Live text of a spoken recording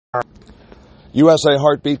USA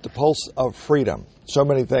Heartbeat, the pulse of freedom. So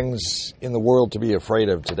many things in the world to be afraid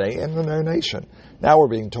of today and in our nation. Now we're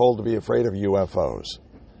being told to be afraid of UFOs.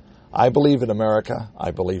 I believe in America.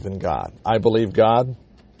 I believe in God. I believe God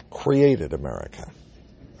created America.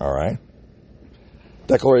 All right?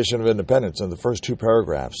 Declaration of Independence in the first two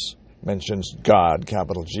paragraphs mentions God,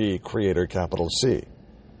 capital G, Creator, capital C.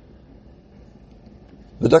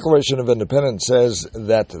 The Declaration of Independence says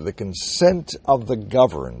that the consent of the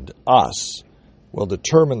governed, us, will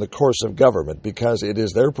determine the course of government because it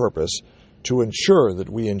is their purpose to ensure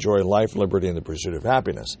that we enjoy life, liberty, and the pursuit of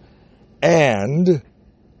happiness. And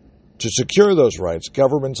to secure those rights,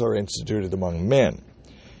 governments are instituted among men.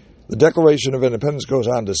 The Declaration of Independence goes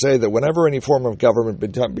on to say that whenever any form of government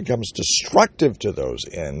becomes destructive to those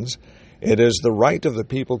ends, it is the right of the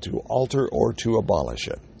people to alter or to abolish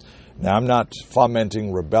it. Now, I'm not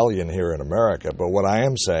fomenting rebellion here in America, but what I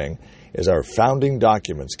am saying is our founding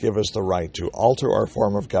documents give us the right to alter our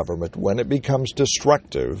form of government when it becomes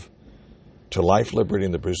destructive to life, liberty,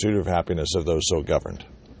 and the pursuit of happiness of those so governed.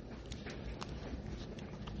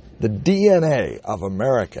 The DNA of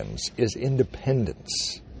Americans is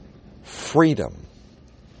independence, freedom.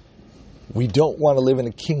 We don't want to live in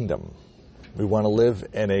a kingdom. We want to live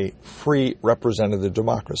in a free representative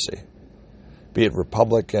democracy. Be it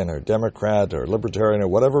Republican or Democrat or Libertarian or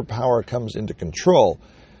whatever power comes into control,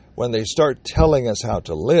 when they start telling us how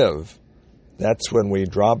to live, that's when we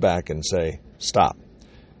draw back and say, stop.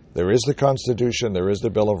 There is the Constitution, there is the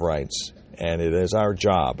Bill of Rights, and it is our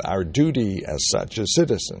job, our duty as such, as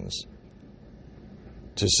citizens,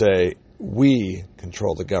 to say, we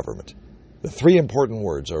control the government. The three important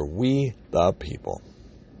words are we the people.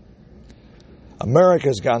 America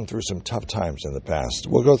has gone through some tough times in the past.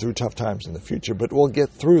 We'll go through tough times in the future, but we'll get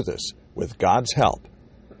through this with God's help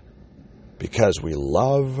because we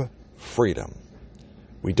love freedom.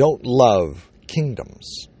 We don't love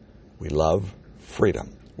kingdoms. We love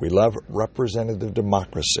freedom. We love representative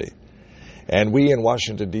democracy. And we in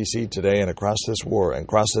Washington, D.C. today and across this war and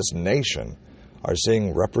across this nation are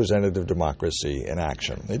seeing representative democracy in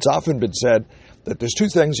action. It's often been said that there's two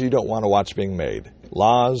things you don't want to watch being made: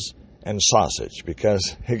 laws and sausage,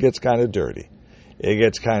 because it gets kind of dirty. It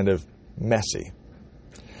gets kind of messy.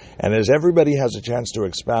 And as everybody has a chance to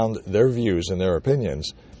expound their views and their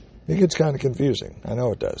opinions, it gets kind of confusing. I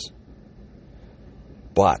know it does.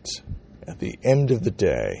 But at the end of the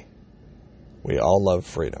day, we all love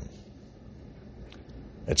freedom.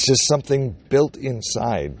 It's just something built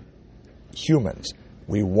inside humans.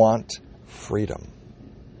 We want freedom.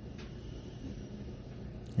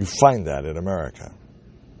 You find that in America.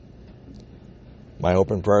 My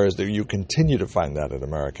hope and prayer is that you continue to find that in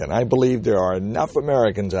America. And I believe there are enough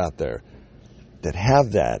Americans out there that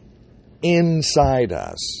have that inside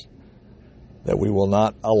us that we will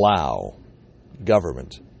not allow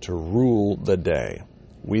government to rule the day.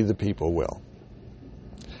 We the people will.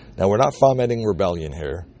 Now, we're not fomenting rebellion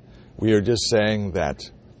here. We are just saying that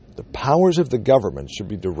the powers of the government should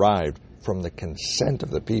be derived from the consent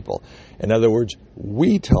of the people. In other words,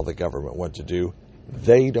 we tell the government what to do.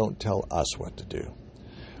 They don't tell us what to do.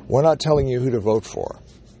 We're not telling you who to vote for.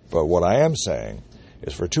 But what I am saying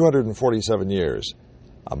is for 247 years,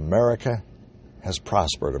 America has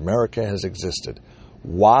prospered. America has existed.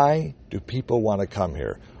 Why do people want to come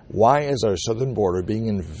here? Why is our southern border being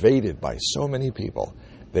invaded by so many people?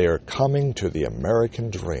 They are coming to the American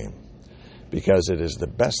dream because it is the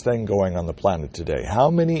best thing going on the planet today. How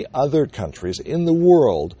many other countries in the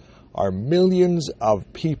world are millions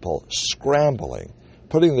of people scrambling,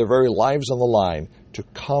 putting their very lives on the line to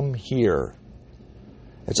come here?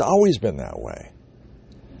 It's always been that way.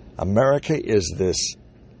 America is this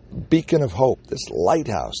beacon of hope, this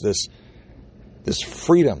lighthouse, this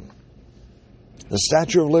freedom. The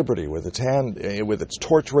Statue of Liberty with its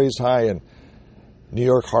torch raised high in New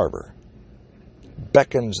York Harbor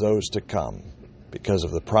beckons those to come because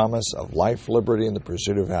of the promise of life, liberty, and the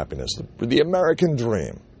pursuit of happiness. The American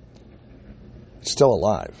dream. It's still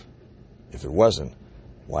alive. If it wasn't,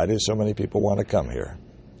 why do so many people want to come here?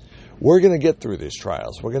 We're going to get through these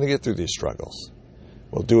trials. We're going to get through these struggles.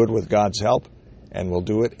 We'll do it with God's help, and we'll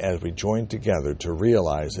do it as we join together to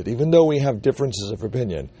realize that even though we have differences of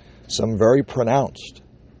opinion, some very pronounced,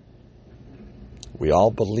 we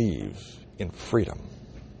all believe in freedom.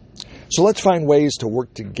 So let's find ways to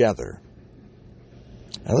work together.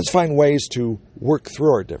 And let's find ways to work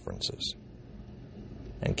through our differences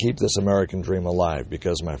and keep this American dream alive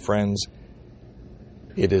because, my friends,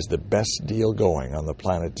 it is the best deal going on the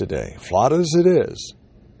planet today. Flawed as it is,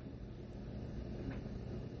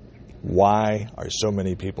 why are so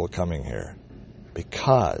many people coming here?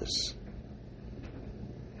 Because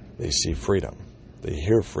they see freedom. They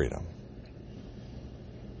hear freedom.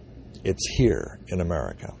 It's here in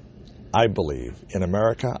America. I believe in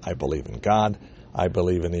America. I believe in God. I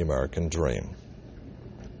believe in the American dream.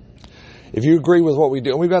 If you agree with what we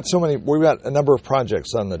do, and we've got a number of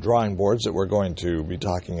projects on the drawing boards that we're going to be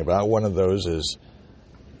talking about. One of those is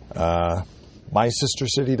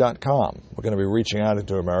mysistercity.com. We're going to be reaching out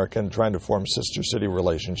into America and trying to form sister city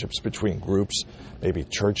relationships between groups, maybe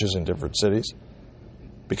churches in different cities.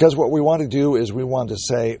 Because what we want to do is we want to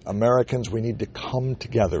say, Americans, we need to come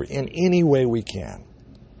together in any way we can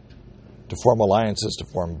to form alliances, to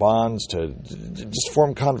form bonds, to just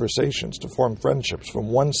form conversations, to form friendships from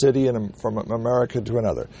one city and from America to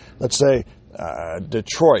another. Let's say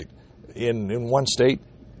Detroit in one state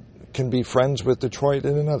can be friends with Detroit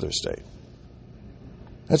in another state.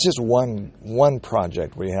 That's just one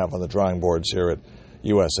project we have on the drawing boards here at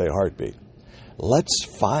USA Heartbeat. Let's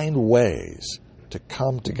find ways to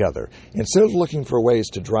come together. Instead of looking for ways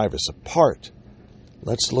to drive us apart,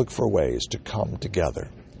 let's look for ways to come together.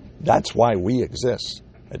 That's why we exist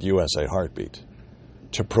at USA Heartbeat,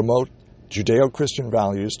 to promote Judeo-Christian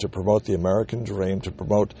values, to promote the American dream, to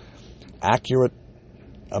promote accurate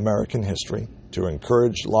American history, to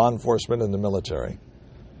encourage law enforcement and the military,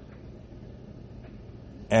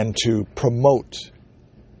 and to promote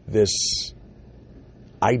this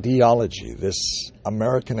ideology, this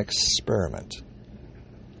American experiment.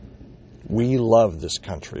 We love this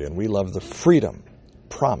country, and we love the freedom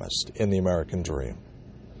promised in the American dream.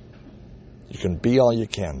 You can be all you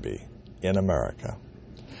can be in America.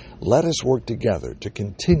 Let us work together to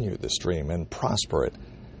continue this dream and prosper it,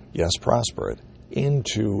 yes, prosper it,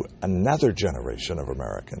 into another generation of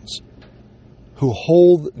Americans who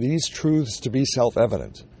hold these truths to be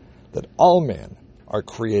self-evident, that all men are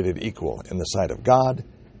created equal in the sight of God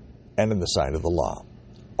and in the sight of the law.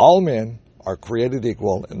 All men are created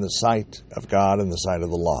equal in the sight of God and the sight of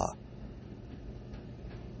the law.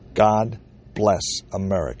 God bless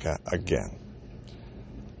America again.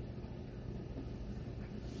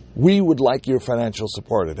 We would like your financial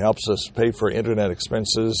support. It helps us pay for internet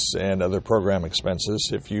expenses and other program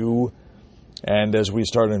expenses. And as we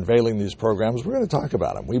start unveiling these programs, we're going to talk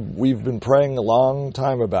about them. We've been praying a long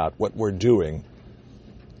time about what we're doing,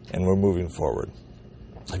 and we're moving forward.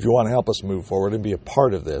 If you want to help us move forward and be a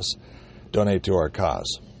part of this, donate to our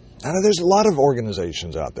cause. Now, there's a lot of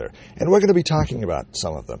organizations out there, and we're going to be talking about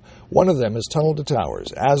some of them. One of them is Tunnel to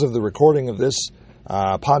Towers. As of the recording of this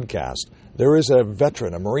podcast, there is a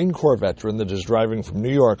veteran, a Marine Corps veteran, that is driving from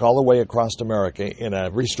New York all the way across America in a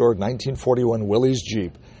restored 1941 Willys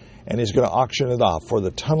Jeep, and he's going to auction it off for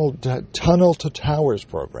the Tunnel to Towers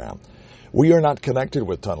program. We are not connected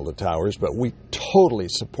with Tunnel to Towers, but we totally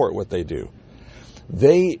support what they do.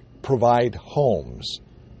 They provide homes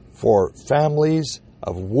for families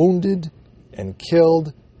of wounded and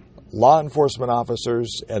killed law enforcement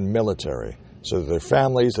officers and military, so that their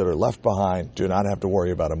families that are left behind do not have to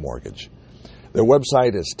worry about a mortgage. Their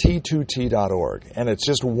website is t2t.org, and it's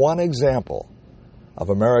just one example of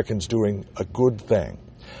Americans doing a good thing.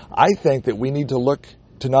 I think that we need to look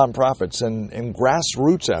to nonprofits and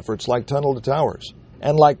grassroots efforts like Tunnel to Towers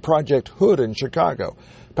and like Project Hood in Chicago.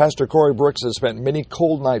 Pastor Corey Brooks has spent many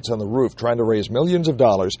cold nights on the roof trying to raise millions of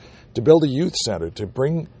dollars to build a youth center, to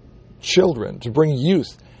bring children, to bring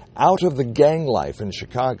youth out of the gang life in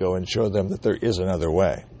Chicago and show them that there is another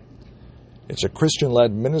way. It's a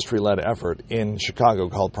Christian-led, ministry-led effort in Chicago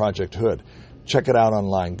called Project Hood. Check it out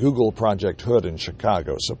online. Google Project Hood in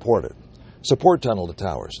Chicago. Support it. Support Tunnel to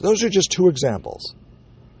Towers. Those are just two examples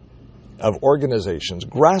of organizations,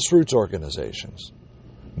 grassroots organizations,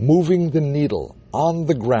 moving the needle on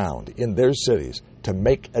the ground in their cities to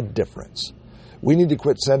make a difference. We need to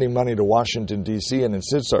quit sending money to Washington, D.C., and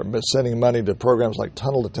instead start sending money to programs like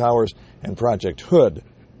Tunnel to Towers and Project Hood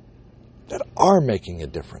that are making a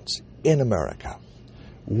difference in America.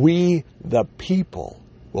 We, the people,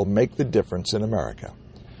 will make the difference in America.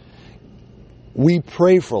 We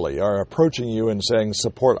prayerfully are approaching you and saying,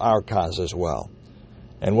 support our cause as well.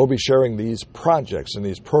 And we'll be sharing these projects and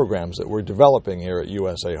these programs that we're developing here at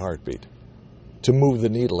USA Heartbeat to move the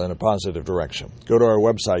needle in a positive direction. Go to our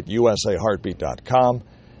website, usaheartbeat.com,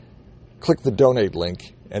 click the donate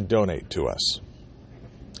link, and donate to us.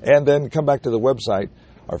 And then come back to the website,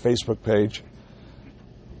 our Facebook page.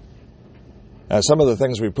 Some of the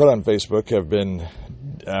things we put on Facebook have been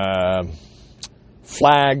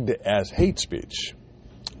flagged as hate speech.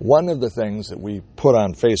 One of the things that we put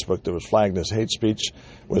on Facebook that was flagged as hate speech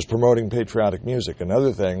was promoting patriotic music.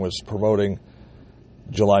 Another thing was promoting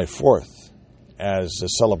July 4th as a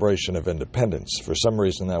celebration of independence. For some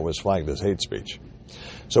reason, that was flagged as hate speech.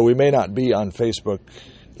 So we may not be on Facebook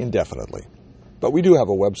indefinitely. But we do have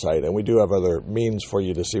a website, and we do have other means for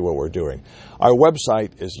you to see what we're doing. Our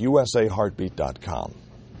website is usaheartbeat.com.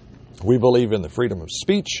 We believe in the freedom of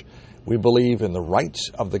speech. We believe in the right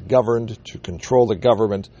of the governed to control the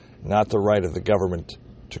government, not the right of the government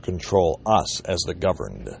to control us as the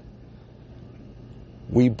governed.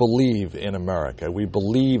 We believe in America. We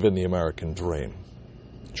believe in the American dream.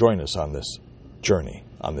 Join us on this journey,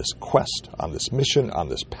 on this quest, on this mission, on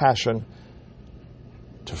this passion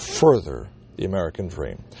to further the American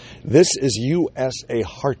dream. This is USA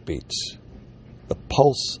Heartbeats, the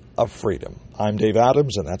pulse of freedom. I'm Dave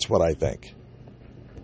Adams, and that's what I think.